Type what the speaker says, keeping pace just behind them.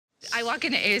I walk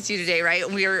into ASU today, right?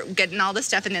 And we were getting all this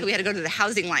stuff, and then we had to go to the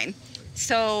housing line.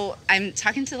 So I'm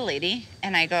talking to the lady,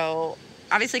 and I go,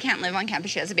 obviously can't live on campus.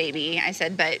 She has a baby. I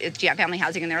said, but do you have family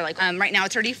housing? And they were like, right now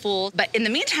it's already full. But in the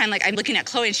meantime, like, I'm looking at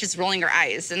Chloe, and she's rolling her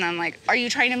eyes. And I'm like, are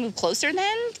you trying to move closer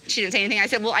then? She didn't say anything. I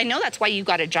said, well, I know that's why you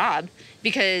got a job,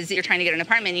 because you're trying to get an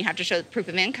apartment. And you have to show proof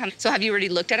of income. So have you already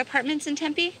looked at apartments in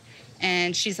Tempe?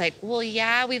 And she's like, well,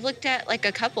 yeah, we've looked at like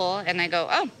a couple. And I go,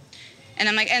 oh. And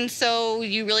I'm like, and so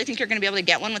you really think you're going to be able to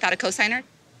get one without a cosigner?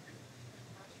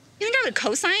 You think I would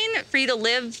cosign for you to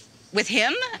live with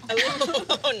him?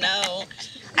 Oh, no.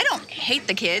 I don't hate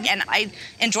the kid, and I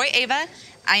enjoy Ava.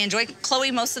 I enjoy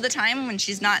Chloe most of the time when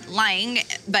she's not lying,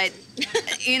 but,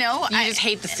 you know. You just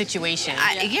hate the situation.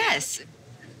 Yes.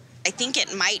 I think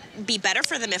it might be better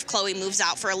for them if Chloe moves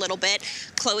out for a little bit.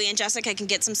 Chloe and Jessica can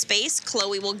get some space.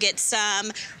 Chloe will get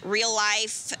some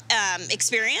real-life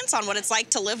experience on what it's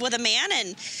like to live with a man,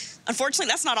 and unfortunately,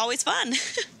 that's not always fun.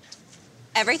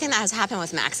 Everything that has happened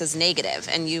with Max is negative,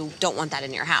 and you don't want that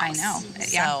in your house. I know,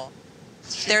 yeah.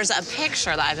 So there's a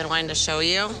picture that I've been wanting to show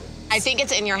you. I think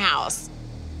it's in your house.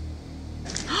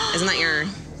 Isn't that your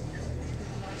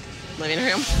living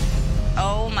room?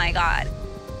 Oh, my God.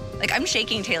 Like, I'm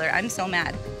shaking, Taylor. I'm so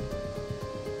mad.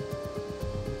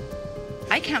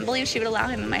 I can't believe she would allow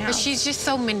him in my house. But she's just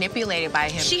so manipulated by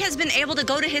him. She has been able to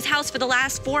go to his house for the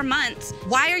last 4 months.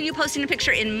 Why are you posting a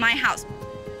picture in my house?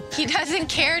 He doesn't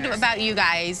care about you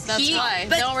guys. That's why.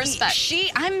 But No respect.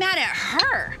 I'm mad at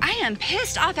her. I am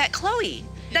pissed off at Chloe.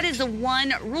 That is the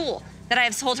one rule that I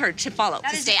have told her to follow.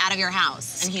 To stay out of your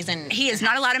house, and he's in. He is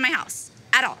not allowed in my house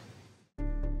at all.